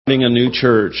a new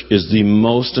church is the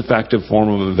most effective form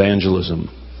of evangelism.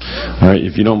 All right,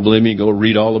 if you don't believe me, go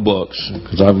read all the books,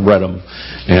 because I've read them.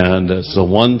 And it's the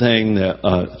one thing that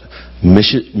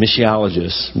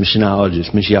missiologists,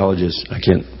 I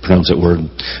can't pronounce that word.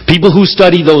 People who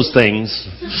study those things,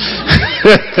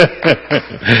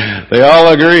 they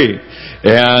all agree.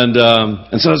 And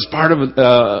so it's part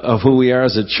of who we are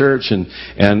as a church,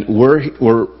 and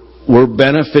we're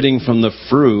benefiting from the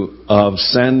fruit of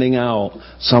sending out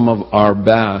some of our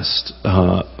best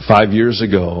 5 years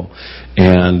ago.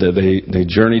 And they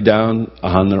journeyed down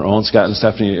on their own. Scott and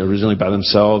Stephanie originally by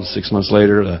themselves. 6 months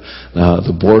later,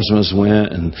 the Boersmas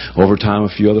went, and over time, a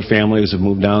few other families have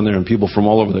moved down there, and people from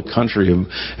all over the country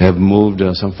have moved,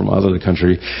 some from out of the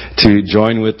country, to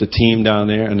join with the team down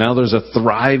there. And now there's a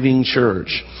thriving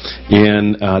church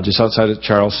in just outside of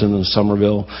Charleston, in the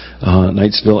Somerville,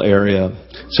 Knightsville area.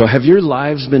 So, have your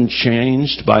lives been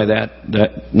changed by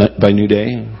by New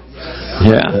Day?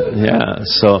 Yeah.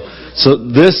 So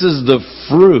this is the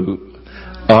fruit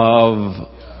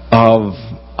of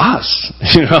us,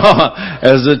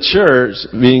 as a church,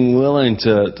 being willing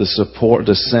to support,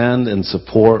 to send and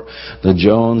support the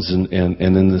Jones, and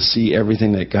then to see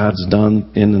everything that God's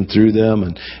done in and through them,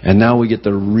 and now we get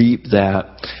to reap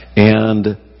that,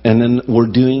 and then we're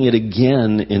doing it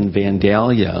again in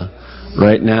Vandalia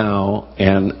right now,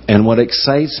 and what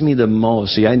excites me the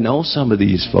most, see, I know some of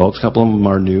these folks, a couple of them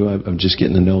are new, I'm just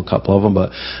getting to know a couple of them,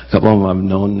 but a couple of them I've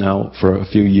known now for a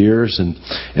few years, and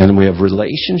we have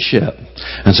relationship.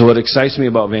 And so what excites me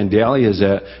about Vandalia is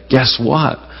that, guess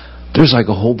what? There's like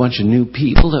a whole bunch of new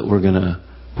people that we're gonna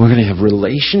have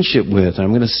relationship with. And I'm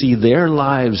going to see their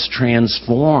lives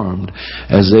transformed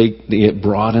as they get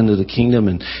brought into the kingdom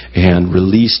and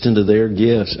released into their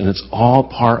gifts. And it's all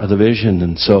part of the vision.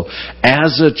 And so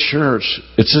as a church,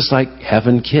 it's just like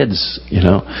having kids,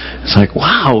 It's like,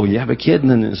 wow, you have a kid,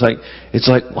 and then it's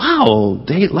like, wow,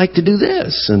 they like to do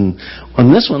this, and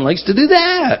this one likes to do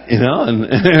that, and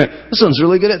this one's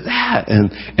really good at that.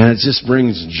 And it just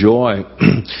brings joy.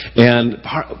 And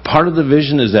part of the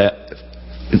vision is that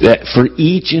for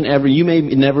each and every, you may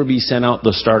never be sent out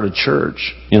to start a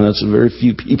church. That's very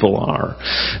few people are.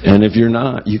 And if you're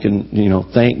not, you can,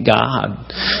 thank God.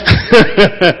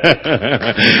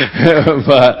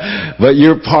 but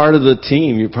you're part of the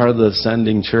team. You're part of the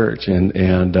sending church, and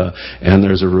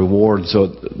there's a reward. So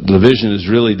the vision is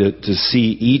really to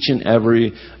see each and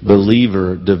every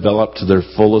believer develop to their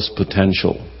fullest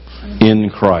potential in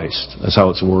Christ. That's how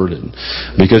it's worded.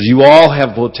 Because you all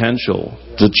have potential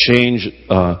to change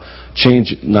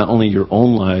not only your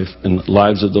own life and the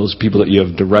lives of those people that you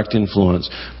have direct influence,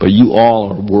 but you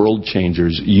all are world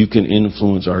changers. You can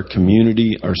influence our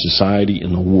community, our society,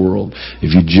 and the world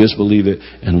if you just believe it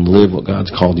and live what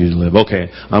God's called you to live. Okay,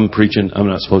 I'm preaching. I'm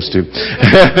not supposed to.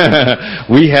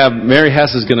 Mary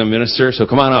Hess is going to minister, so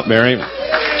come on up, Mary.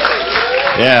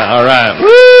 Yeah, all right.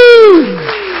 Woo!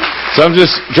 So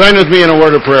join with me in a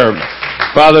word of prayer.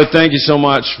 Father, thank you so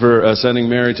much for sending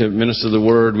Mary to minister the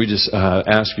word. We just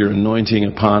ask your anointing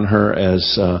upon her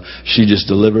as she just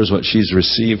delivers what she's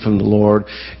received from the Lord,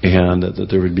 and that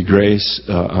there would be grace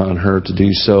on her to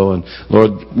do so. And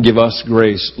Lord, give us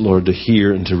grace, Lord, to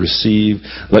hear and to receive.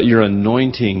 Let your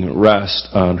anointing rest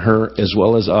on her as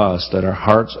well as us, that our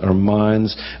hearts, our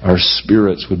minds, our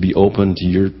spirits would be open to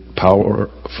your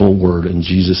powerful word. In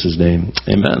Jesus' name,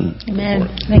 amen. Amen.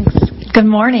 Thanks. Good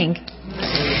morning.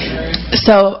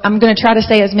 So I'm going to try to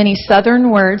say as many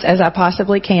Southern words as I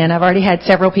possibly can. I've already had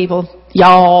several people,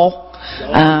 y'all,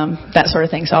 that sort of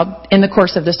thing. So in the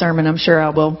course of the sermon, I'm sure I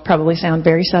will probably sound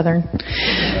very Southern.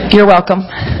 You're welcome.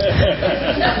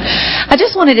 I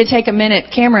just wanted to take a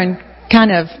minute. Cameron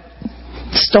kind of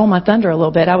stole my thunder a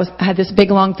little bit. I had this big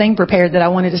long thing prepared that I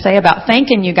wanted to say about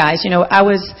thanking you guys. I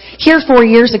was here 4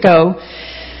 years ago,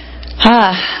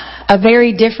 a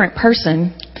very different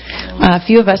person. A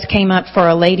few of us came up for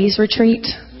a ladies' retreat.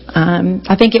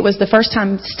 I think it was the first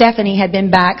time Stephanie had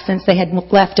been back since they had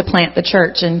left to plant the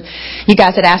church, and you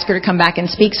guys had asked her to come back and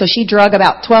speak, so she drug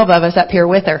about 12 of us up here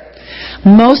with her.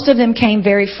 Most of them came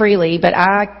very freely, but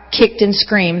I kicked and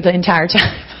screamed the entire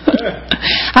time.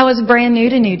 I was brand new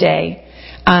to New Day,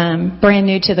 brand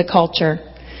new to the culture,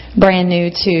 brand new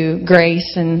to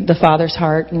grace and the Father's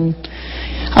heart, and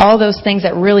all those things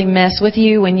that really mess with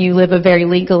you when you live a very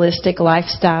legalistic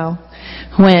lifestyle,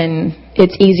 when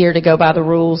it's easier to go by the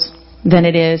rules than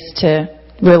it is to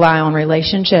rely on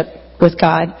relationship with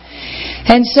God.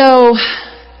 And so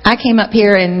I came up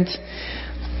here, and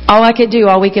all I could do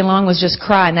all weekend long was just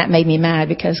cry, and that made me mad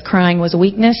because crying was a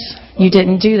weakness. You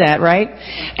didn't do that, right?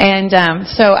 And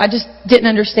so I just didn't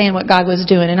understand what God was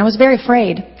doing, and I was very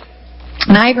afraid.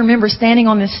 And I remember standing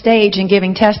on this stage and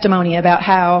giving testimony about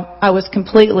how I was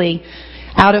completely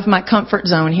out of my comfort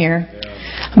zone here.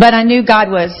 But I knew God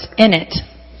was in it,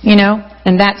 you know,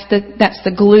 and that's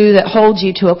the glue that holds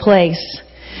you to a place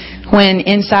when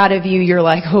inside of you you're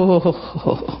like,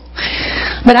 oh.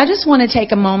 But I just want to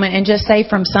take a moment and just say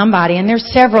from somebody, and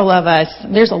there's several of us,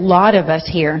 there's a lot of us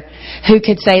here who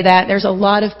could say that. There's a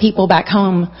lot of people back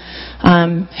home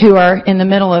who are in the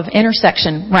middle of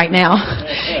intersection right now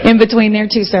in between their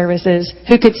two services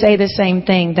who could say the same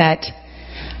thing, that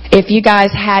if you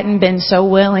guys hadn't been so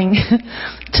willing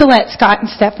to let Scott and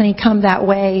Stephanie come that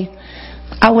way,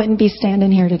 I wouldn't be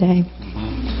standing here today.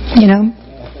 You know?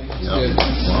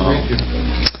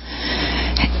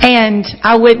 And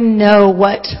I wouldn't know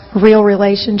what real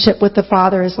relationship with the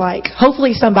Father is like.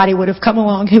 Hopefully somebody would have come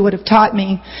along who would have taught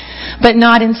me, but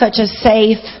not in such a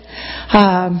safe,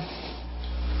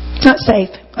 not safe,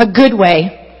 a good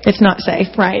way. It's not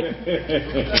safe, right?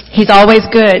 He's always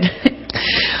good.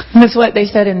 That's what they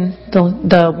said in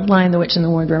the Lion, the Witch, and the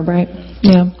Wardrobe, right?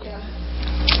 Yeah.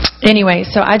 Anyway,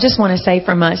 so I just want to say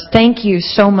from us, thank you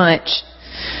so much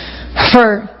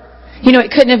for, you know, it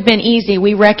couldn't have been easy.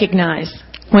 We recognize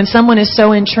when someone is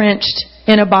so entrenched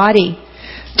in a body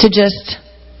to just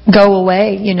go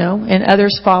away, you know, and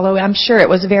others follow. I'm sure it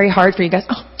was very hard for you guys.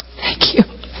 Oh, thank you.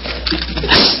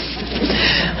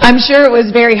 I'm sure it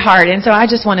was very hard. And so I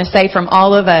just want to say from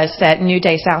all of us at New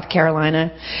Day, South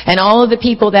Carolina, and all of the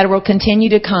people that will continue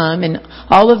to come, and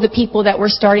all of the people that we're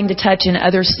starting to touch in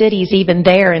other cities, even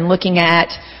there, and looking at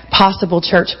possible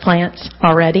church plants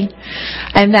already,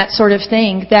 and that sort of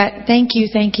thing, that thank you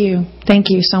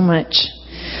so much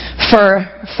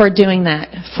for doing that,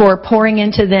 for pouring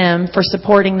into them, for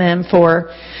supporting them, for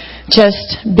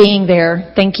just being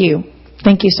there. Thank you.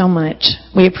 Thank you so much.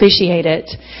 We appreciate it.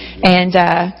 And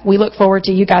we look forward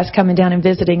to you guys coming down and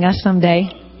visiting us someday.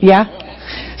 Yeah?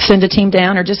 Send a team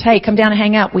down, or just, hey, come down and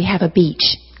hang out. We have a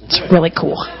beach. It's really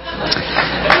cool.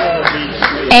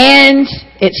 And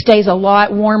it stays a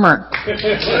lot warmer.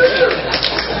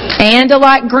 And a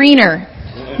lot greener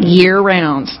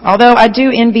year-round. Although I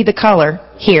do envy the color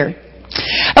here.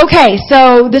 Okay,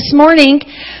 so this morning,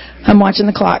 I'm watching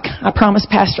the clock. I promised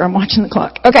Pastor I'm watching the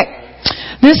clock. Okay.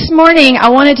 This morning, I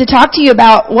wanted to talk to you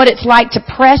about what it's like to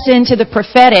press into the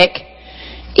prophetic,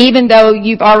 even though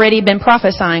you've already been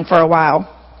prophesying for a while.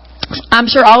 I'm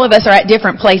sure all of us are at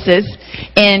different places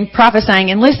in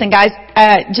prophesying. And listen, guys,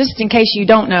 just in case you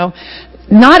don't know,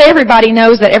 not everybody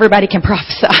knows that everybody can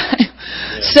prophesy.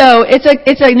 So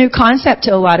it's a new concept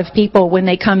to a lot of people when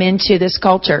they come into this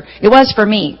culture. It was for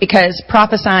me, because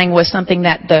prophesying was something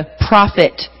that the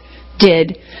prophet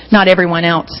did, not everyone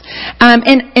else.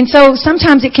 And so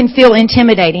sometimes it can feel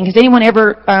intimidating. Has anyone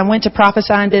ever went to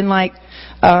prophesy and been like,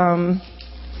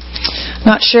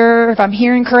 not sure if I'm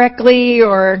hearing correctly,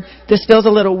 or this feels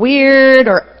a little weird,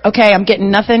 or okay, I'm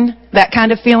getting nothing, that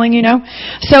kind of feeling, you know?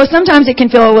 So sometimes it can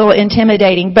feel a little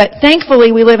intimidating, but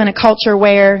thankfully we live in a culture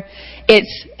where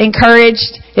it's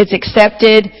encouraged, it's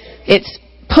accepted, it's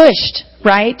pushed,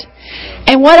 right?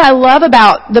 And what I love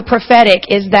about the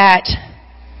prophetic is that,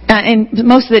 and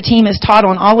most of the team is taught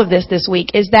on all of this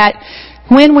week, is that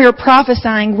when we're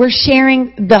prophesying, we're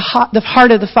sharing the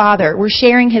heart of the Father. We're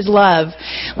sharing His love.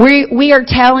 We are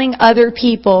telling other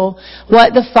people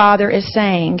what the Father is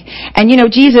saying. And you know,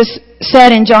 Jesus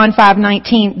said in John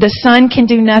 5:19, the Son can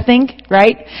do nothing,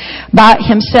 right, by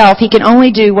Himself. He can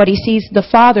only do what He sees the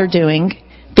Father doing,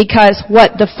 because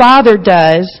what the Father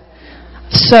does,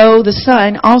 so the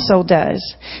Son also does.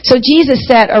 So Jesus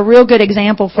set a real good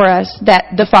example for us,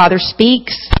 that the Father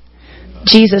speaks,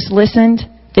 Jesus listened,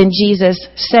 then Jesus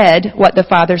said what the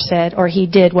Father said, or He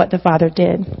did what the Father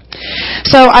did.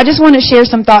 So I just want to share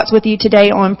some thoughts with you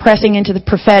today on pressing into the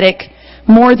prophetic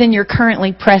more than you're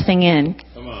currently pressing in.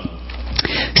 Come on.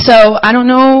 So I don't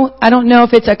know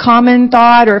if it's a common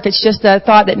thought or if it's just a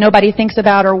thought that nobody thinks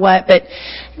about or what, but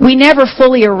we never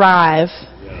fully arrive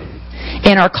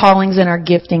in our callings and our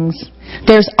giftings.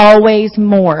 There's always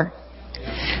more.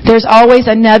 There's always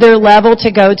another level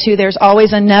to go to. There's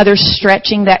always another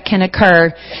stretching that can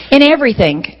occur in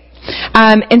everything.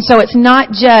 And so it's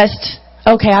not just,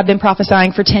 okay, I've been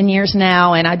prophesying for 10 years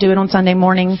now, and I do it on Sunday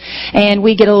morning, and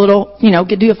we get a little,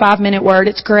 do a 5-minute word.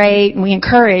 It's great, and we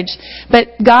encourage. But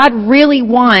God really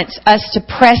wants us to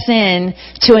press in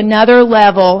to another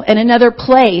level and another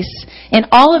place in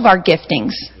all of our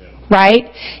giftings, right?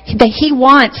 That He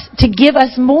wants to give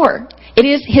us more. It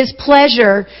is His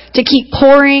pleasure to keep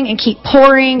pouring and keep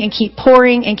pouring and keep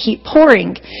pouring and keep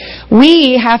pouring.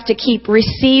 We have to keep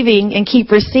receiving and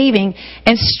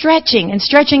stretching. And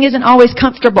stretching isn't always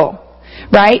comfortable,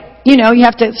 right? You know, you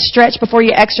have to stretch before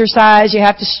you exercise. You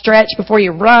have to stretch before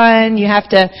you run. You have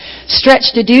to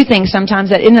stretch to do things sometimes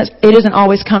that it isn't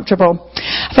always comfortable.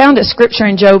 I found a scripture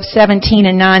in Job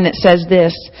 17:9 that says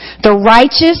this: "The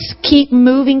righteous keep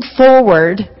moving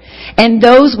forward, and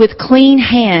those with clean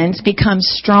hands become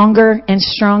stronger and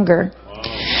stronger."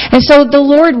 And so the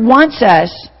Lord wants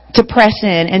us to press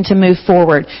in and to move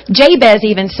forward. Jabez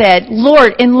even said,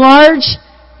 "Lord, enlarge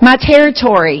my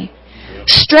territory.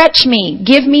 Stretch me.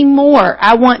 Give me more.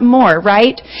 I want more,"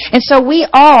 right? And so we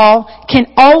all can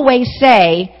always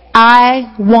say,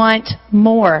 "I want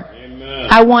more." Amen.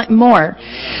 I want more.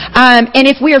 And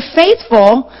if we are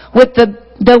faithful with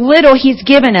the little He's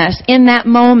given us in that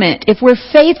moment, if we're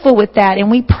faithful with that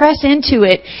and we press into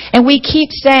it and we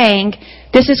keep saying,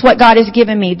 "This is what God has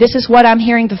given me. This is what I'm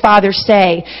hearing the Father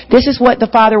say. This is what the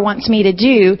Father wants me to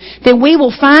do," then we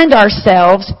will find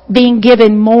ourselves being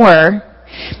given more.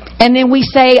 And then we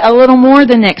say a little more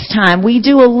the next time. We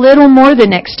do a little more the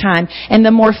next time. And the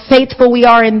more faithful we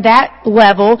are in that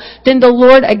level, then the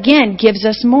Lord again gives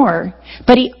us more.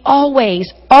 But He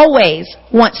always, always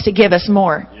wants to give us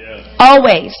more. Yes.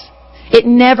 Always. It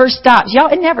never stops.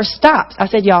 Y'all, it never stops. I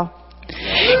said y'all.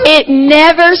 It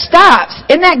never stops.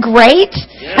 Isn't that great?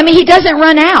 Yeah. I mean, He doesn't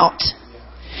run out.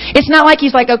 It's not like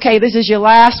He's like, "Okay, this is your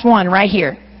last one right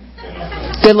here.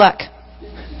 Good luck.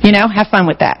 You know, have fun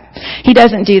with that." He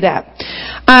doesn't do that.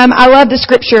 I love the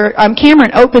scripture.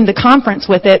 Cameron opened the conference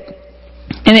with it,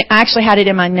 and I actually had it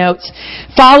in my notes.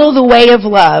 "Follow the way of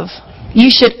love. You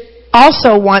should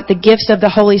also want the gifts of the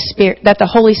Holy Spirit that the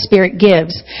Holy Spirit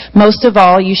gives. Most of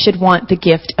all, you should want the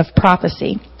gift of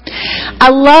prophecy." I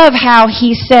love how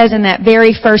he says in that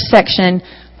very first section,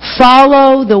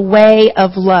 "Follow the way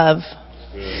of love."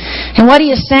 And what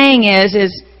he is saying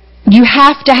is you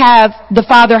have to have the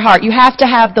Father heart. You have to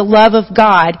have the love of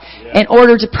God in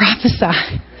order to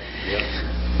prophesy.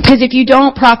 Because if you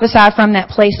don't prophesy from that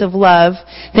place of love,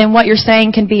 then what you're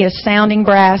saying can be as sounding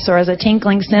brass or as a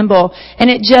tinkling cymbal, and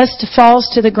it just falls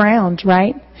to the ground,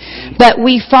 right? But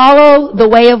we follow the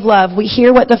way of love. We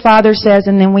hear what the Father says,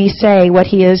 and then we say what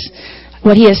He is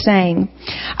saying.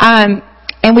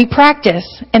 And we practice.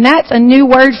 And that's a new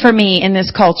word for me in this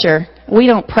culture. We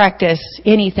don't practice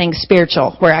anything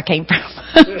spiritual where I came from.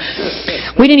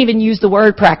 We didn't even use the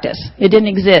word practice. It didn't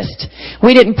exist.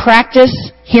 We didn't practice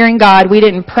hearing God. We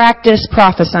didn't practice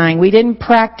prophesying. We didn't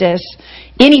practice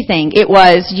anything. It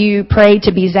was you prayed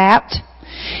to be zapped.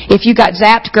 If you got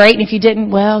zapped, great. And if you didn't,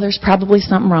 well, there's probably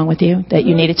something wrong with you that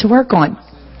you needed to work on.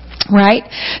 Right?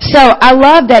 So I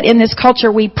love that in this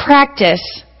culture we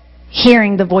practice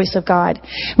hearing the voice of God.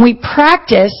 We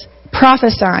practice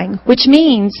prophesying, which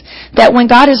means that when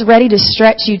God is ready to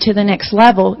stretch you to the next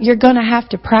level, you're going to have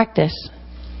to practice.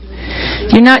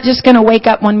 You're not just going to wake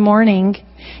up one morning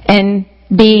and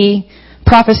be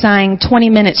prophesying 20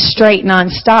 minutes straight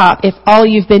nonstop if all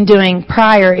you've been doing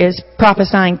prior is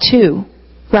prophesying too,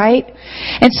 right?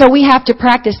 And so we have to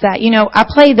practice that. You know, I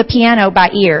play the piano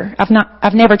by ear.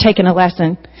 I've never taken a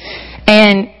lesson.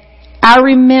 And I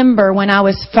remember when I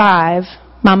was 5,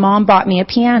 my mom bought me a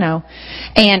piano,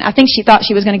 and I think she thought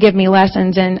she was going to give me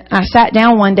lessons, and I sat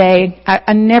down one day,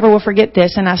 I never will forget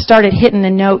this, and I started hitting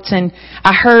the notes, and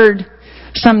I heard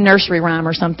some nursery rhyme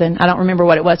or something. I don't remember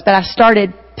what it was, but I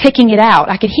started picking it out.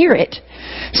 I could hear it.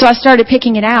 So I started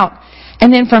picking it out,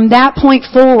 and then from that point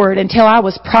forward until I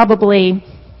was probably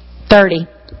 30,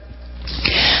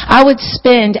 I would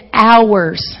spend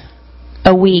hours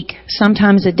a week,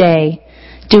 sometimes a day,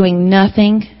 doing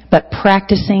nothing but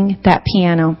practicing that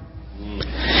piano.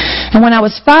 And when I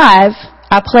was 5,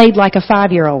 I played like a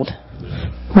 5-year-old,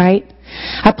 right?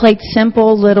 I played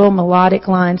simple little melodic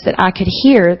lines that I could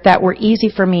hear that were easy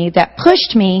for me, that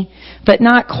pushed me, but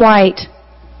not quite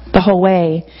the whole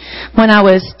way. When I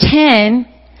was 10,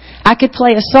 I could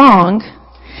play a song,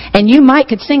 and you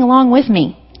could sing along with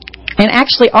me and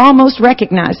actually almost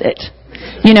recognize it,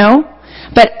 you know?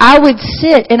 But I would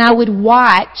sit and I would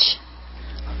watch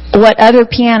what other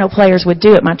piano players would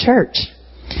do at my church.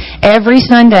 Every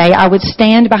Sunday, I would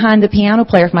stand behind the piano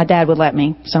player if my dad would let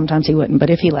me. Sometimes he wouldn't, but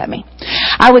if he let me.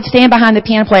 I would stand behind the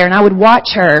piano player and I would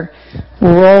watch her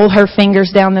roll her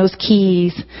fingers down those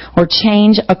keys or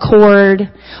change a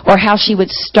chord or how she would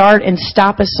start and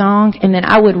stop a song, and then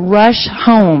I would rush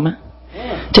home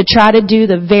to try to do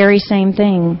the very same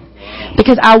thing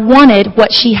because I wanted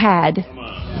what she had.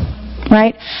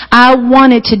 Right? I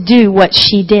wanted to do what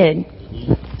she did.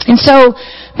 And so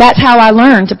that's how I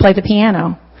learned to play the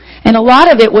piano. And a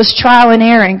lot of it was trial and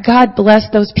error. And God bless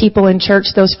those people in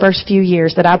church those first few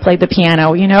years that I played the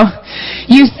piano, you know.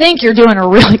 You think you're doing a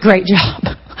really great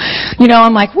job.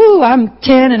 I'm like, woo, I'm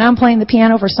 10 and I'm playing the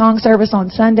piano for song service on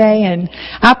Sunday, and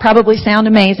I probably sound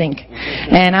amazing.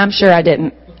 And I'm sure I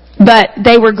didn't. But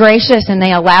they were gracious and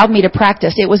they allowed me to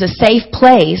practice. It was a safe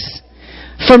place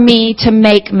for me to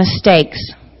make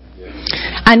mistakes.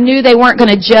 I knew they weren't going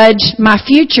to judge my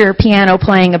future piano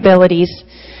playing abilities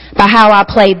by how I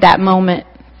played that moment,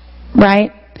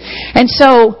 right? And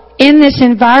so in this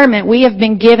environment, we have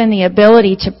been given the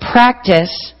ability to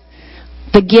practice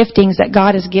the giftings that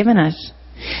God has given us.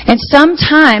 And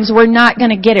sometimes we're not going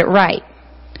to get it right.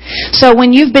 So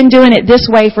when you've been doing it this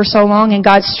way for so long and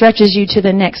God stretches you to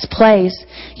the next place,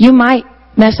 you might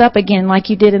mess up again like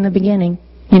you did in the beginning,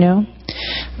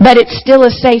 But it's still a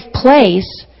safe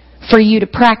place for you to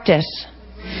practice.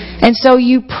 And so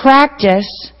you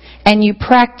practice and you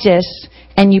practice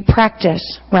and you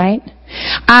practice, right?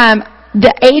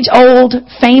 The age-old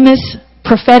famous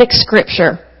prophetic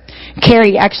scripture.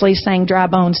 Carrie actually sang Dry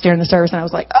Bones during the service, and I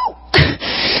was like, oh.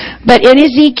 But in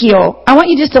Ezekiel, I want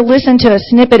you just to listen to a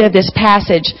snippet of this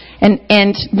passage, and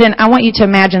then I want you to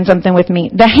imagine something with me.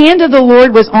 The hand of the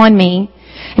Lord was on me,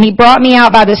 and He brought me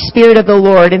out by the Spirit of the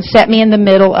Lord and set me in the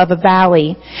middle of a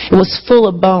valley. It was full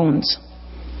of bones.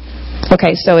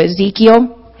 Okay, so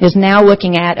Ezekiel is now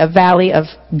looking at a valley of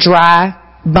dry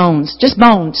bones. Just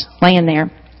bones laying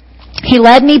there. He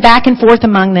led me back and forth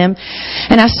among them,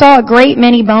 and I saw a great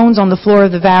many bones on the floor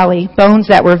of the valley, bones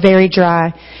that were very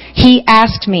dry. He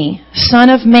asked me, Son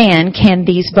of man, can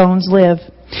these bones live?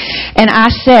 And I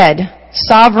said,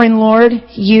 Sovereign Lord,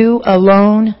 you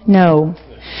alone know.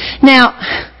 Now,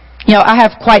 I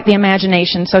have quite the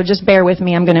imagination, so just bear with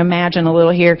me. I'm going to imagine a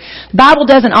little here. The Bible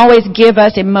doesn't always give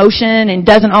us emotion and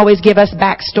doesn't always give us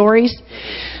backstories.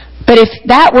 But if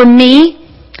that were me,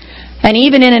 and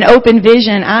even in an open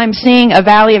vision, I'm seeing a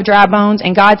valley of dry bones,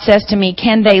 and God says to me,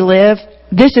 can they live?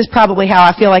 This is probably how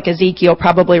I feel like Ezekiel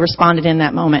probably responded in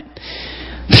that moment.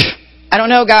 I don't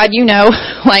know, God,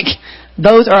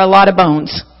 those are a lot of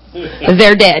bones.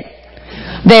 They're dead.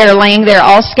 They're laying there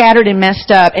all scattered and messed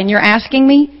up, and you're asking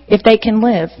me if they can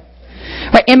live.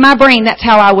 Right? In my brain, that's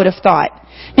how I would have thought.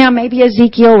 Now, maybe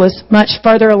Ezekiel was much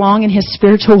further along in his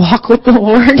spiritual walk with the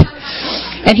Lord.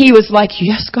 And he was like,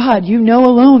 yes, God, you know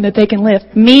alone that they can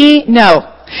live. Me, no.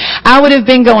 I would have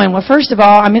been going, well, first of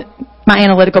all, I'm in my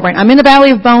analytical brain. I'm in the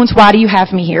valley of bones. Why do you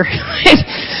have me here?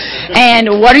 And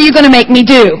what are you going to make me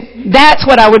do? That's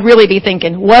what I would really be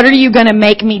thinking. What are you going to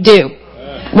make me do?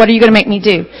 What are you going to make me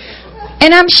do?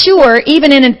 And I'm sure,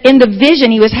 even in the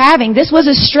vision he was having, this was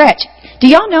a stretch. Do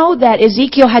y'all know that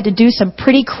Ezekiel had to do some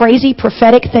pretty crazy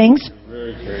prophetic things?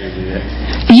 Very crazy,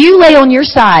 yeah. You lay on your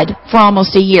side for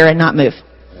almost a year and not move.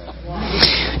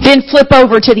 Then flip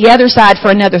over to the other side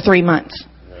for another 3 months.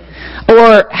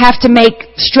 Or have to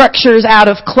make structures out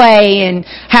of clay and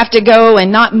have to go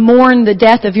and not mourn the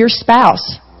death of your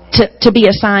spouse to be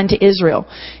assigned to Israel.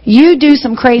 You do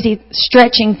some crazy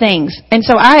stretching things. And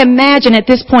so I imagine at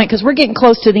this point, because we're getting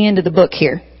close to the end of the book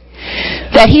here,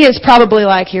 that he is probably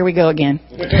like, here we go again.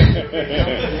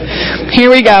 Here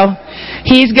we go.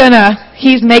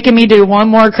 He's making me do one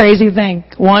more crazy thing.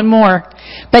 One more.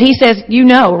 But he says,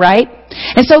 right?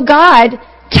 And so God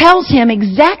tells him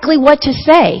exactly what to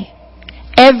say.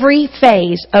 Every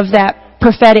phase of that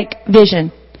prophetic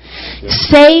vision.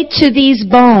 Say to these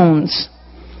bones,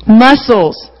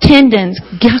 muscles, tendons,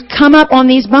 come up on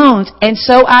these bones. And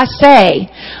so I say,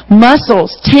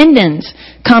 muscles, tendons,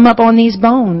 come up on these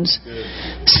bones.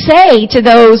 Say to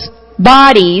those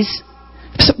bodies,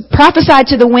 prophesy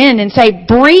to the wind and say,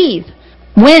 breathe.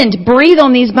 Wind, breathe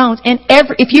on these bones. And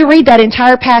if you read that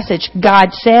entire passage,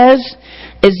 God says,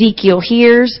 Ezekiel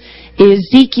hears,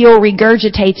 Ezekiel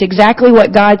regurgitates exactly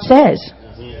what God says.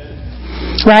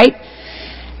 Right?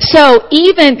 So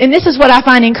and this is what I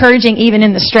find encouraging even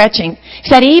in the stretching, is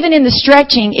that even in the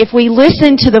stretching, if we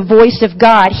listen to the voice of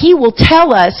God, He will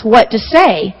tell us what to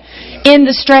say in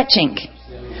the stretching.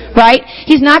 Right?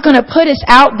 He's not going to put us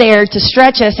out there to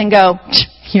stretch us and go,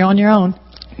 you're on your own.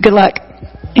 Good luck.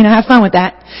 Have fun with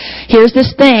that. Here's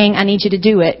this thing. I need you to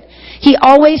do it. He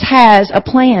always has a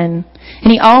plan,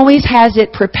 and He always has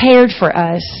it prepared for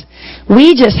us.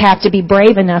 We just have to be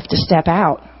brave enough to step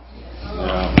out.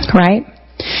 Right?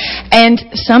 And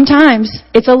sometimes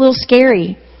it's a little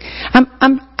scary.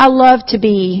 I love to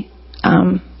be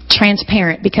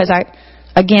transparent because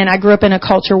I grew up in a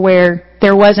culture where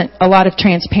there wasn't a lot of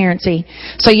transparency.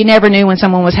 So you never knew when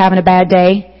someone was having a bad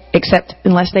day, except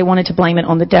unless they wanted to blame it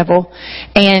on the devil.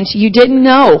 And you didn't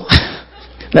know.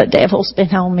 The devil's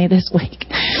been on me this week.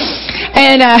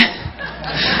 And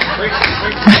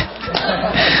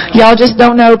y'all just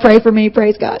don't know. Pray for me.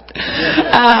 Praise God.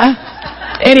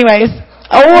 Anyways.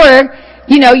 Or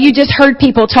you just heard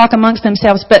people talk amongst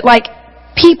themselves, but like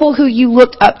people who you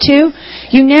looked up to,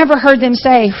 you never heard them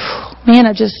say, man,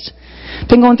 I've just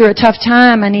been going through a tough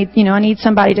time. I need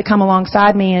somebody to come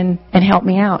alongside me and help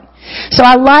me out. So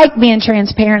I like being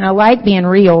transparent. I like being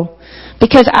real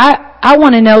because I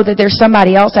want to know that there's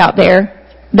somebody else out there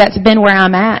that's been where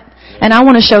I'm at. And I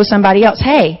want to show somebody else,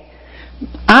 hey,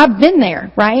 I've been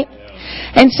there, right?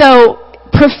 And so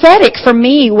prophetic for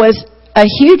me was a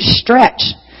huge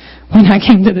stretch when I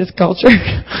came to this culture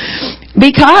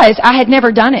because I had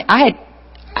never done it. I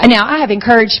have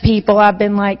encouraged people. I've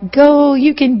been like, go,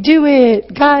 you can do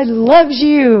it. God loves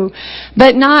you.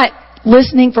 But not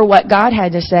listening for what God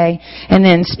had to say and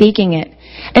then speaking it.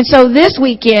 And so this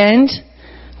weekend,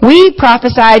 we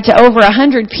prophesied to over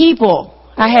 100 people.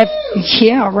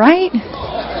 Yeah, right?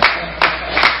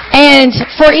 And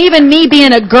for even me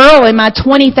being a girl in my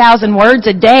 20,000 words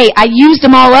a day, I used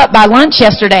them all up by lunch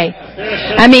yesterday.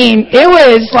 I mean, it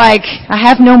was like, I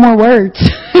have no more words.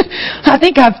 I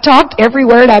think I've talked every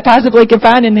word I possibly could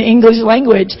find in the English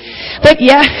language. But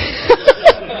yeah.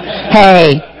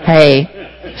 Hey,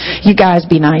 you guys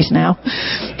be nice now.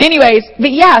 Anyways,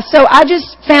 but yeah, so I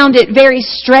just found it very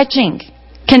stretching.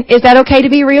 Is that okay to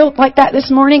be real like that this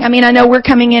morning? I mean, I know we're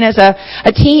coming in as a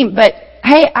team, but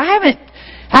hey, I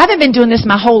haven't been doing this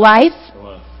my whole life.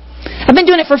 I've been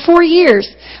doing it for 4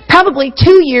 years. Probably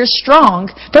 2 years strong.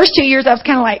 First 2 years I was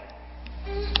kind of like,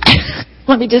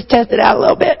 let me just test it out a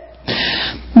little bit.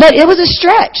 But it was a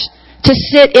stretch to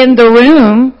sit in the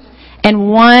room and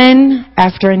one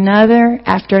after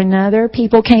another,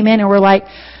 people came in and were like,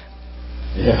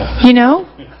 and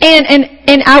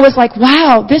I was like,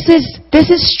 wow, this is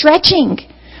stretching.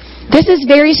 This is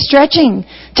very stretching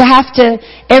to have to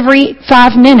every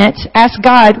 5 minutes ask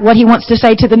God what He wants to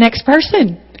say to the next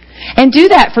person. And do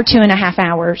that for 2.5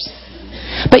 hours.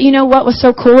 But you know what was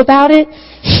so cool about it?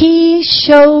 He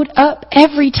showed up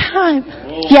every time.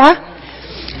 Yeah?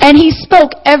 And He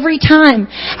spoke every time.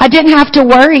 I didn't have to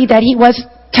worry that He was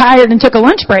tired and took a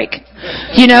lunch break.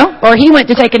 Or He went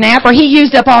to take a nap, or He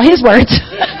used up all His words.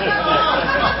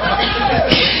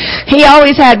 He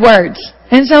always had words.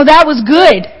 And so that was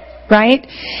good, right?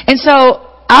 And so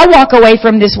I walk away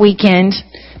from this weekend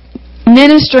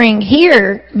ministering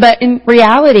here, but in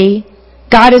reality,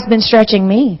 God has been stretching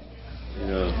me.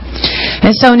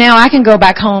 And so now I can go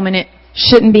back home and it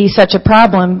shouldn't be such a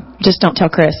problem. Just don't tell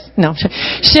Chris. No.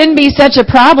 Shouldn't be such a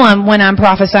problem when I'm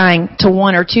prophesying to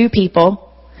 1 or 2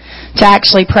 people to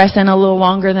actually press in a little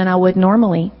longer than I would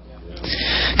normally.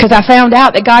 Because I found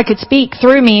out that God could speak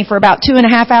through me for about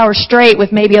 2.5 hours straight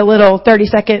with maybe a little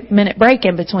 30-second break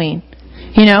in between.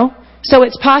 So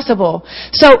it's possible.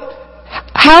 So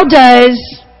how does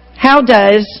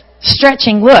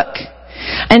stretching look?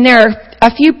 And there are a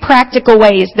few practical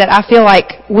ways that I feel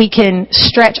like we can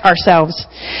stretch ourselves.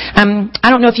 I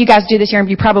don't know if you guys do this here,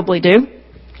 you probably do.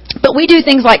 But we do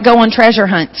things like go on treasure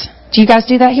hunts. Do you guys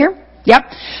do that here?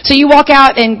 Yep. So you walk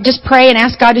out and just pray and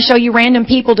ask God to show you random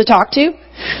people to talk to.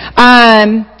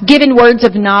 Giving words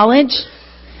of knowledge.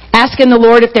 Asking the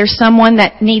Lord if there's someone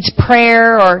that needs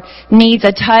prayer or needs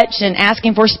a touch and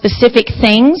asking for specific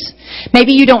things.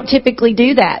 Maybe you don't typically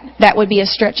do that. That would be a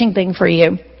stretching thing for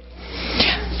you.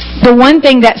 The one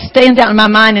thing that stands out in my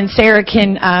mind, and Sarah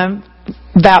can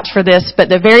vouch for this, but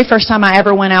the very first time I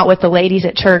ever went out with the ladies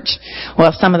at church,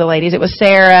 well, some of the ladies, it was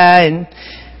Sarah and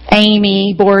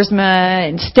Amy Boersma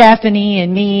and Stephanie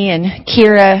and me and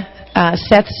Kira,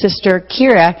 Seth's sister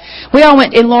Kira. We all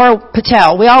went, and Laura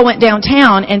Patel, we all went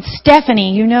downtown, and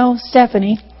Stephanie, you know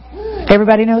Stephanie.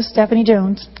 Everybody knows Stephanie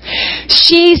Jones.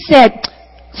 She said,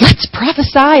 let's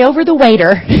prophesy over the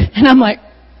waiter. And I'm like,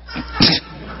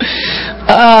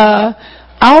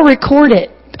 I'll record it.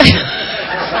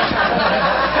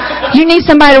 You need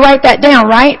somebody to write that down,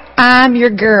 right? I'm your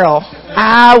girl.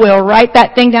 I will write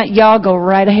that thing down. Y'all go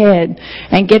right ahead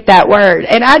and get that word.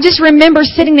 And I just remember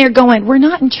sitting there going, we're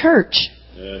not in church.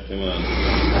 Yeah, come on.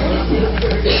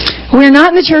 We're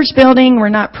not in the church building. We're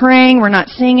not praying. We're not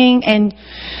singing. And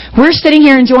we're sitting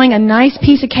here enjoying a nice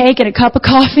piece of cake and a cup of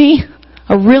coffee.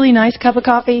 A really nice cup of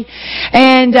coffee.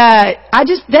 And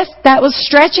that was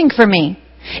stretching for me.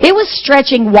 It was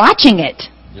stretching watching it.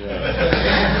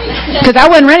 Because I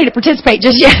wasn't ready to participate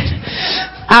just yet.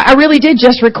 I really did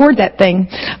just record that thing.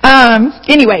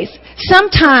 Anyways,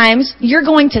 sometimes you're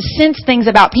going to sense things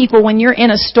about people when you're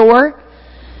in a store.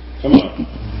 Come on.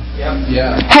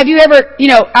 Yeah. Have you ever,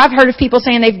 I've heard of people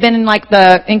saying they've been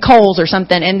in Kohl's or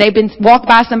something, and they've been walked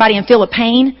by somebody and feel a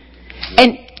pain,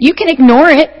 and you can ignore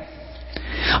it.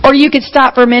 Or you could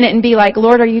stop for a minute and be like,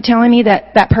 Lord, are you telling me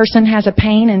that person has a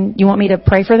pain and you want me to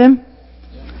pray for them?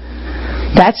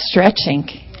 That's stretching.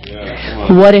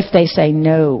 What if they say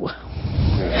no?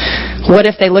 What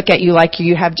if they look at you like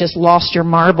you have just lost your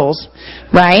marbles,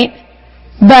 right?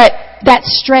 But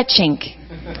that's stretching,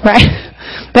 right?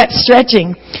 That's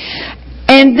stretching.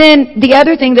 And then the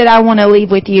other thing that I want to leave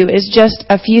with you is just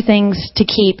a few things to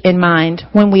keep in mind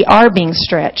when we are being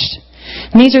stretched.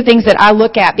 And these are things that I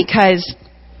look at because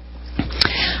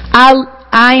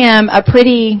I am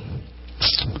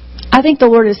I think the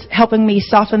Lord is helping me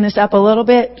soften this up a little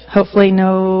bit. Hopefully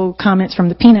no comments from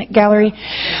the peanut gallery.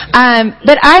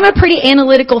 But I'm a pretty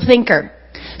analytical thinker.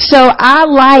 So I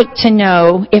like to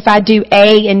know if I do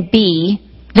A and B,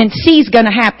 then C is going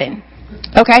to happen.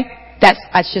 Okay?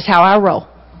 That's just how I roll.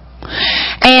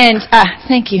 And,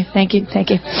 thank you.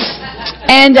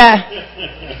 And,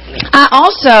 I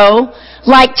also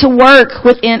like to work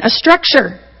within a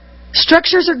structure.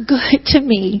 Structures are good to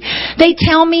me. They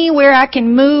tell me where I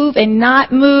can move and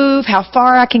not move, how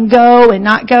far I can go and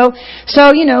not go.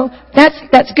 So,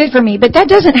 that's good for me. But that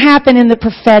doesn't happen in the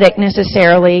prophetic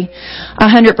necessarily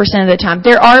 100% of the time.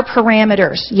 There are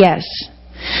parameters, yes.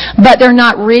 But they're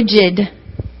not rigid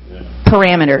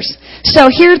parameters. So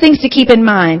here are things to keep in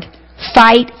mind.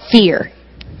 Fight fear.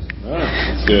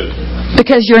 That's good.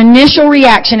 Because your initial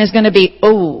reaction is going to be,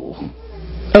 oh,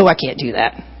 I can't do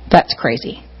that. That's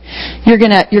crazy. You're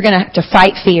gonna have to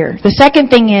fight fear. The second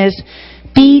thing is,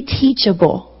 be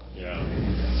teachable. Yeah.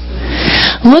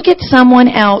 Look at someone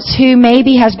else who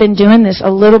maybe has been doing this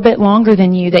a little bit longer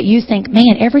than you, that you think,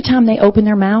 man, every time they open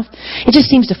their mouth, it just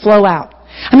seems to flow out.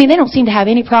 I mean, they don't seem to have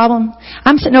any problem.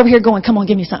 I'm sitting over here going, come on,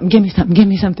 give me something.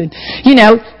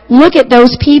 Look at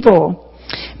those people.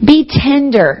 Be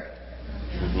tender.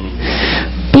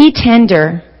 Be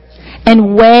tender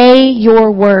and weigh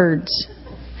your words.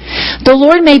 The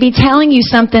Lord may be telling you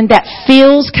something that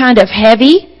feels kind of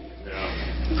heavy,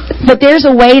 but there's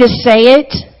a way to say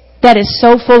it that is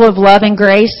so full of love and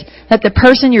grace that the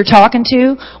person you're talking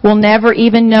to will never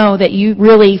even know that you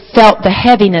really felt the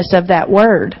heaviness of that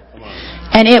word.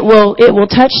 And it will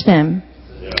touch them,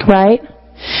 right?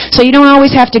 So you don't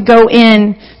always have to go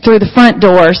in through the front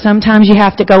door. Sometimes you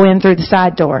have to go in through the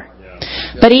side door.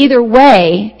 But either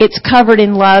way, it's covered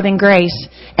in love and grace,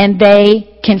 and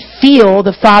they can feel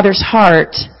the Father's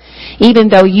heart, even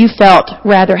though you felt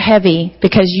rather heavy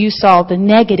because you saw the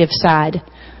negative side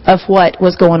of what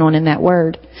was going on in that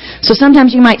word. So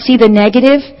sometimes you might see the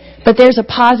negative, but there's a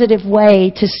positive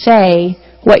way to say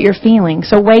what you're feeling.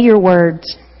 So weigh your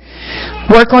words.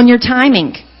 Work on your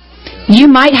timing. You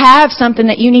might have something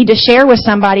that you need to share with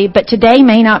somebody, but today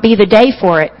may not be the day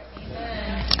for it.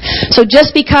 So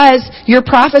just because you're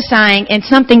prophesying and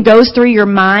something goes through your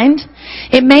mind,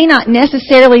 it may not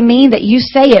necessarily mean that you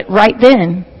say it right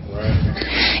then.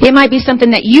 It might be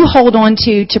something that you hold on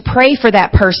to pray for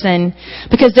that person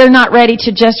because they're not ready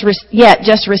to just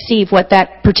receive what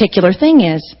that particular thing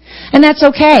is. And that's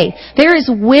okay. There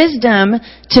is wisdom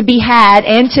to be had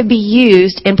and to be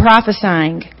used in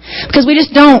prophesying. Because we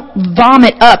just don't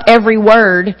vomit up every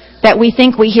word that we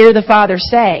think we hear the Father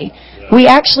say. We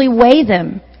actually weigh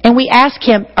them. And we ask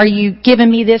Him, are you giving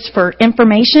me this for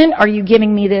information? Are you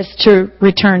giving me this to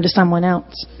return to someone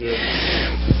else?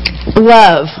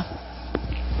 Love.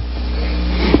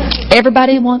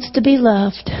 Everybody wants to be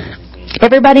loved.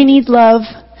 Everybody needs love.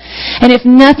 And if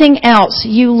nothing else,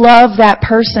 you love that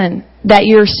person that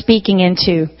you're speaking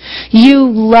into. You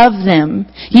love them.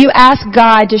 You ask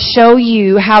God to show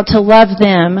you how to love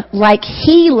them like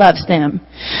He loves them.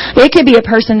 It could be a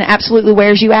person that absolutely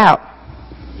wears you out.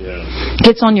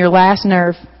 Gets on your last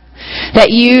nerve.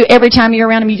 That you, every time you're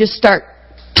around them, you just start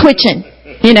twitching,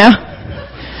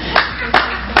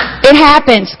 It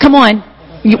happens. Come on.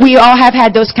 We all have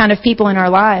had those kind of people in our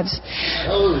lives.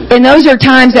 And those are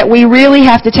times that we really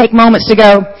have to take moments to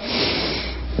go,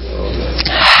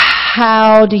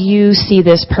 how do you see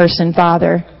this person,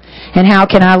 Father? And how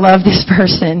can I love this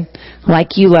person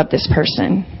like you love this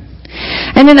person?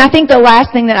 And then I think the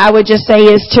last thing that I would just say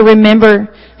is to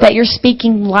remember that you're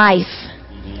speaking life,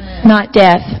 not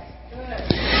death.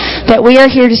 That we are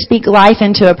here to speak life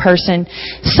into a person.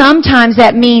 Sometimes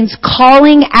that means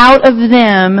calling out of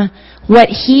them what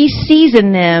He sees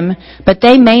in them, but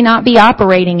they may not be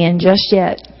operating in just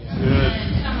yet.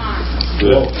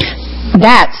 Good.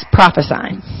 That's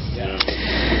prophesying.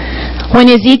 When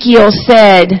Ezekiel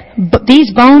said,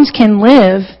 these bones can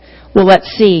live, well, let's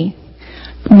see.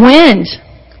 Wind.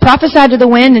 Prophesy to the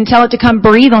wind and tell it to come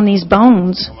breathe on these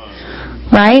bones.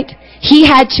 Right? He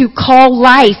had to call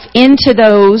life into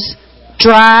those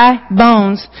dry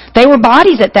bones. They were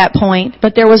bodies at that point,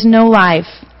 but there was no life.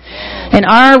 And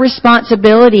our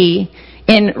responsibility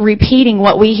in repeating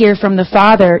what we hear from the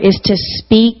Father is to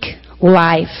speak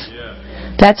life.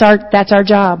 That's our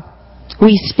job.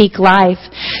 We speak life.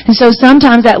 And so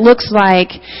sometimes that looks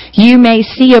like you may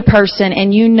see a person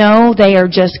and you know they are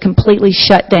just completely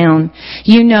shut down.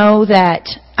 You know that,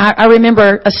 I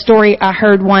remember a story I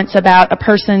heard once about a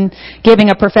person giving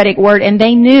a prophetic word, and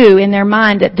they knew in their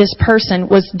mind that this person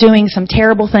was doing some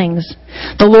terrible things.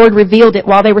 The Lord revealed it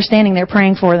while they were standing there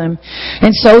praying for them.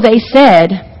 And so they said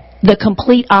the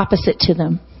complete opposite to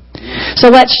them. So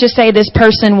let's just say this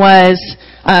person was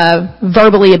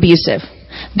verbally abusive.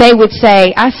 They would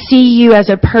say, I see you as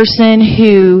a person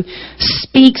who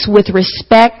speaks with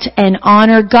respect and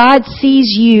honor. God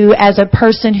sees you as a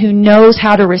person who knows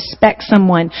how to respect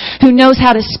someone, who knows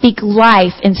how to speak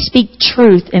life and speak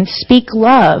truth and speak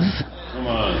love. Come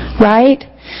on. Right?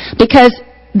 Because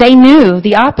they knew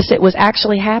the opposite was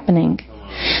actually happening.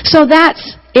 So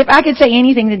that's, if I could say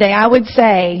anything today, I would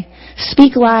say,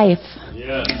 speak life.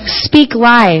 Yeah. Speak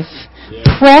life.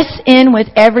 Press in with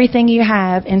everything you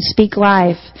have and speak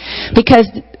life. Because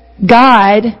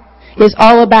God is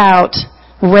all about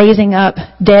raising up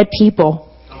dead people.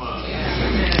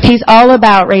 He's all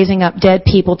about raising up dead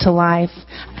people to life.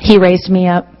 He raised me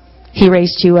up. He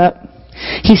raised you up.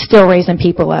 He's still raising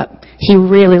people up. He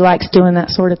really likes doing that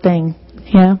sort of thing.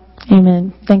 Yeah?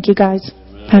 Amen. Thank you, guys.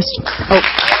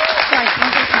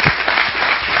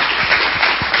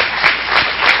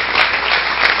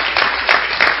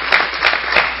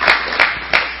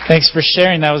 Thanks for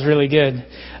sharing. That was really good.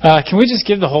 Can we just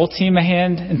give the whole team a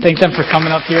hand and thank them for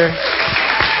coming up here?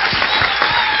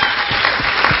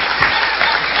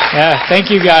 Yeah, thank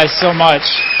you guys so much.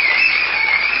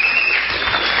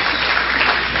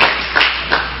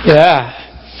 Yeah.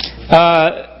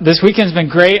 This weekend's been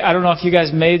great. I don't know if you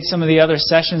guys made some of the other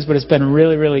sessions, but it's been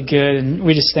really, really good. And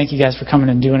we just thank you guys for coming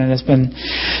and doing it. It's been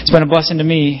a blessing to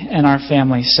me and our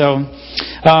family. So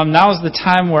now is the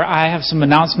time where I have some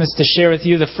announcements to share with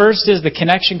you. The first is the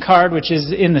connection card, which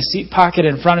is in the seat pocket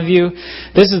in front of you.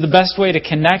 This is the best way to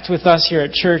connect with us here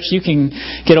at church. You can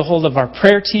get a hold of our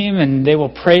prayer team, and they will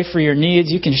pray for your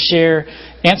needs. You can share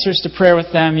answers to prayer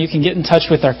with them. You can get in touch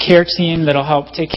with our care team that'll help take